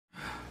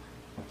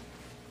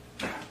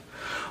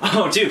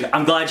Oh, dude,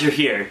 I'm glad you're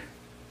here.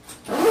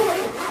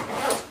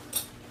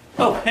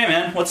 Oh, hey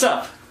man, what's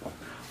up?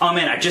 Oh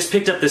man, I just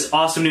picked up this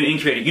awesome new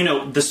incubator. You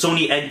know, the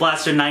Sony Egg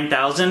Blaster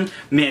 9000?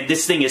 Man,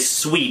 this thing is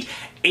sweet.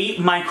 8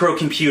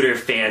 microcomputer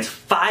fans,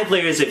 5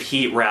 layers of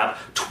heat wrap,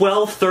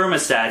 12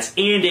 thermostats,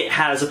 and it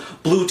has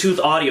Bluetooth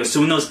audio.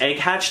 So when those egg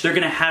hatch, they're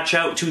gonna hatch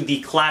out to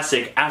the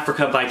classic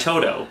Africa by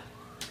Toto.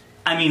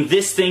 I mean,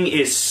 this thing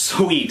is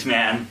sweet,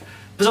 man.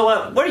 So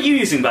what are you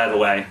using, by the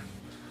way?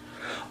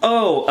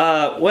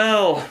 Oh,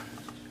 well,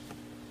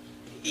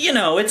 you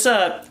know, it's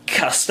a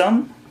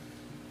custom.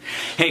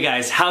 Hey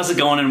guys, how's it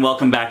going and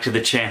welcome back to the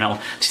channel.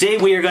 Today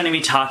we are going to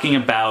be talking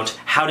about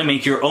how to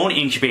make your own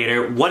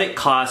incubator, what it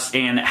costs,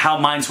 and how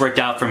mine's worked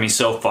out for me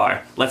so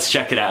far. Let's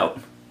check it out.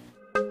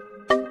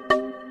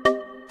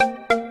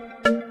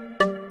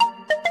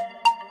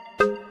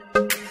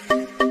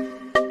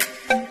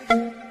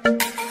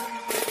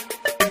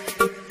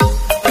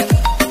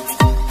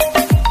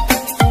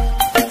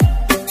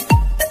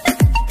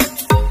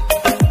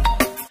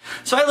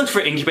 So I looked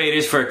for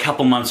incubators for a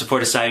couple months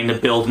before deciding to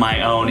build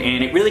my own,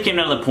 and it really came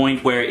down to the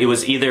point where it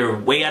was either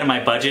way out of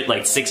my budget,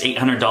 like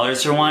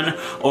 $600–800 for one,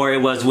 or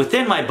it was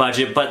within my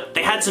budget, but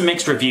they had some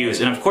mixed reviews.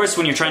 And of course,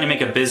 when you're trying to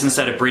make a business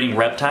out of breeding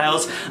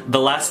reptiles,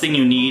 the last thing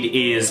you need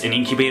is an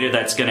incubator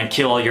that's gonna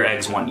kill all your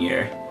eggs one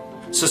year.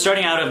 So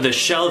starting out of the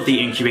shell of the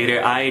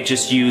incubator, I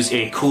just use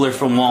a cooler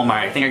from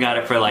Walmart. I think I got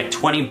it for like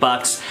 20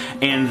 bucks,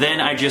 and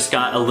then I just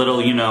got a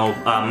little, you know,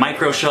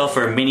 micro shelf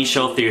or a mini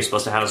shelf that you're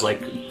supposed to house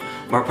like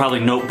or probably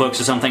notebooks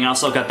or something. I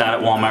also got that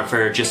at Walmart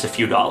for just a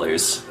few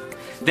dollars.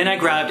 Then I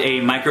grabbed a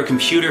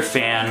microcomputer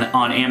fan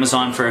on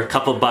Amazon for a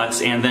couple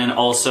bucks, and then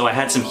also I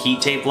had some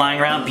heat tape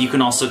lying around, but you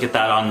can also get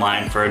that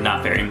online for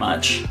not very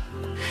much.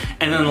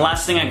 And then the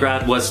last thing I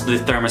grabbed was the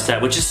thermostat,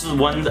 which is the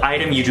one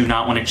item you do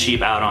not want to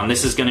cheap out on.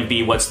 This is going to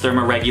be what's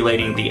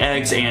thermoregulating the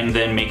eggs and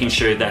then making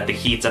sure that the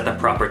heat's at the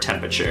proper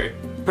temperature.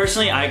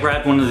 Personally, I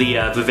grabbed one of the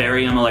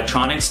Vivarium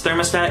Electronics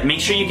thermostat. Make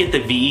sure you get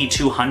the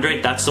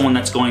VE200. That's the one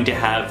that's going to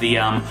have the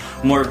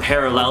more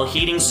parallel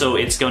heating, so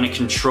it's going to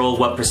control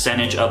what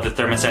percentage of the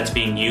thermostat's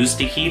being used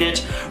to heat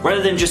it,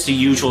 rather than just the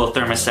usual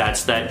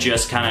thermostats that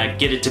just kind of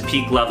get it to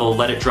peak level,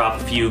 let it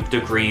drop a few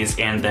degrees,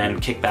 and then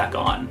kick back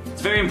on.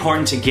 It's very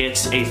important to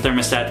get a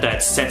thermostat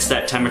that sets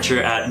that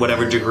temperature at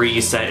whatever degree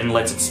you set and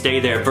lets it stay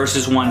there,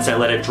 versus ones that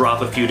let it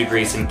drop a few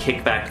degrees and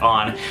kick back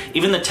on.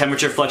 Even the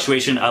temperature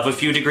fluctuation of a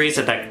few degrees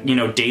at that, you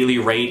know, daily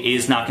rate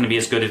is not going to be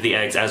as good at the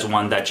eggs as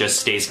one that just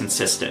stays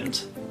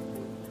consistent.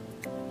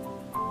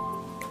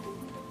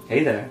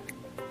 Hey there.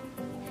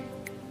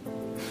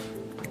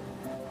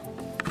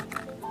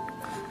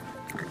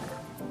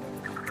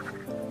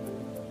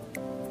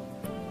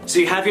 So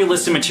you have your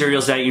list of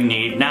materials that you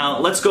need. Now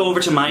let's go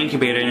over to my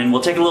incubator and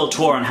we'll take a little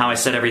tour on how I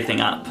set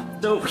everything up.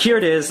 So here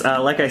it is.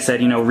 Like I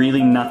said, you know,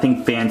 really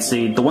nothing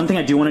fancy. The one thing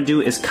I do want to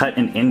do is cut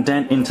an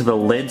indent into the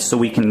lid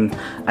so I can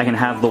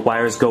have the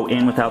wires go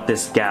in without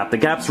this gap. The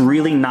gap's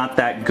really not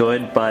that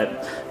good,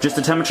 but just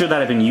the temperature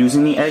that I've been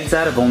using the eggs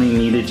at, I've only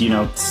needed, you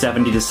know,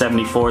 70 to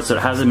 74, so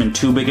it hasn't been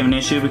too big of an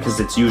issue because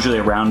it's usually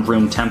around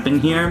room temp in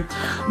here.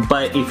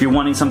 But if you're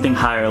wanting something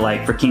higher,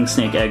 like for king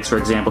snake eggs, for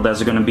example,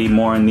 those are going to be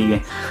more in the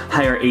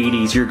higher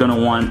 80s, you're going to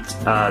want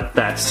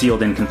that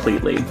sealed in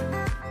completely.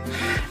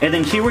 And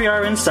then here we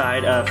are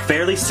inside,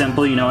 fairly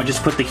simple, you know, I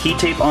just put the heat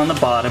tape on the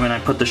bottom and I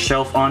put the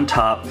shelf on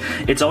top.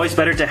 It's always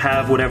better to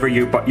have whatever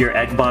your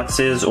egg box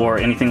is or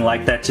anything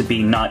like that to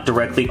be not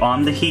directly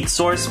on the heat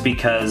source,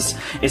 because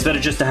it's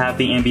better just to have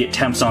the ambient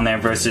temps on there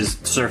versus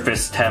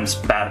surface temps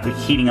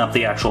heating up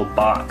the actual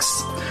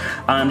box.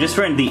 Just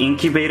for the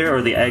incubator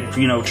or the egg,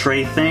 you know,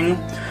 tray thing,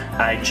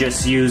 I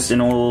just used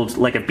an old,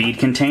 like a bead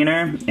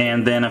container,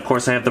 and then of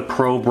course I have the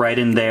probe right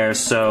in there,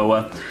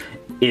 so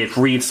it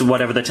reads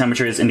whatever the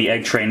temperature is in the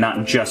egg tray,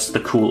 not just the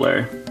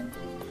cooler.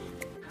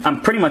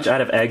 I'm pretty much out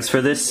of eggs for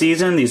this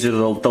season. These are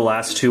the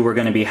last two we're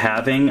going to be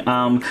having.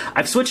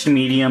 I've switched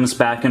mediums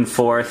back and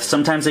forth.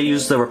 Sometimes I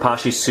use the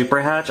Reptile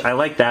Super Hatch. I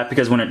like that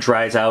because when it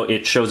dries out,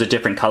 it shows a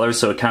different color,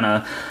 so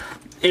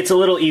it's a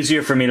little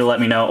easier for me to let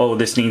me know, oh,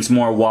 this needs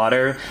more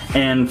water.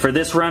 And for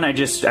this run, I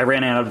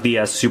ran out of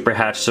the Super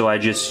Hatch, so I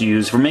just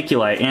used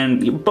vermiculite.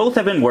 And both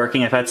have been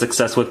working. I've had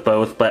success with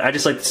both, but I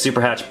just like the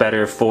Super Hatch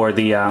better for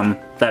the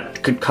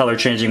that color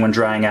changing when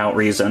drying out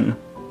reason.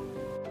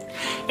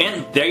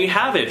 And there you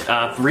have it.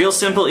 Real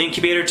simple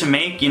incubator to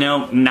make, you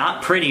know,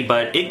 not pretty,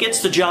 but it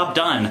gets the job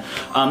done.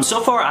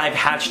 So far I've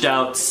hatched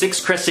out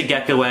 6 crested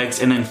gecko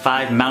eggs and then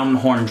 5 mountain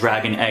horn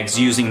dragon eggs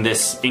using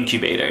this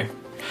incubator.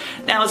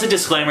 Now, as a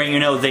disclaimer, you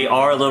know, they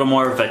are a little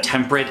more of a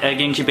temperate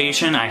egg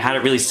incubation. I had it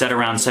really set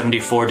around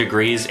 74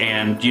 degrees,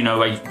 and, you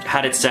know, I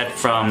had it set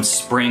from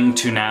spring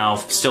to now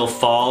still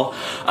fall.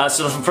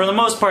 So for the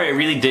most part, it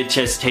really did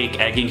just take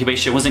egg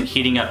incubation. It wasn't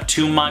heating up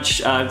too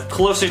much.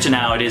 Closer to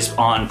now, it is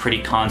on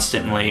pretty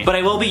constantly. But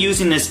I will be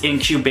using this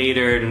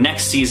incubator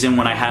next season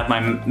when I have my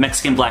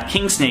Mexican black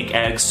king snake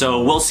eggs,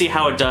 so we'll see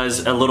how it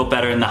does a little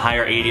better in the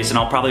higher 80s, and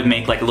I'll probably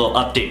make like a little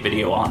update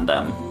video on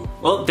them.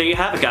 Well, there you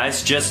have it,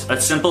 guys. Just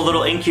a simple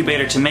little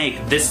incubator to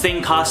make. This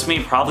thing cost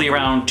me probably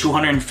around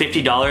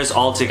 $250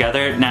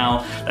 altogether.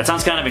 Now, that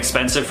sounds kind of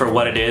expensive for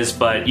what it is,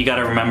 but you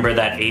gotta remember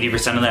that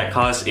 80% of that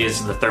cost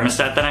is the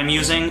thermostat that I'm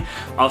using.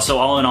 Also,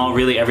 all in all,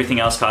 really everything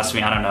else cost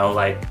me, I don't know,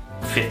 like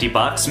 50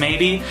 bucks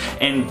maybe.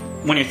 And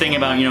when you're thinking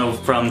about, you know,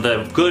 from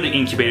the good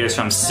incubators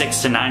from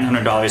 $600 to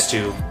 $900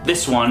 to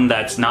this one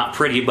that's not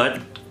pretty,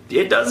 but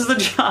it does the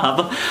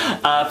job.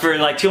 For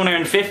like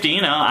 $250,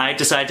 you know, I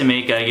decided to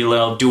make a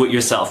little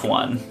do-it-yourself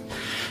one.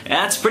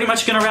 That's pretty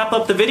much gonna wrap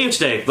up the video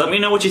today. Let me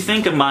know what you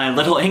think of my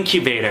little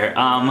incubator.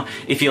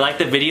 If you like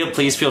the video,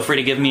 please feel free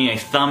to give me a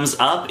thumbs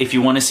up. If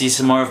you want to see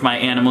some more of my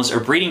animals or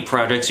breeding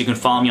projects, you can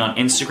follow me on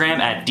Instagram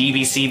at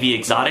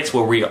dbcvexotics,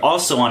 where we are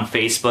also on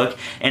Facebook.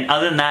 And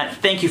other than that,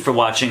 thank you for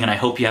watching, and I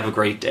hope you have a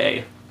great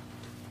day.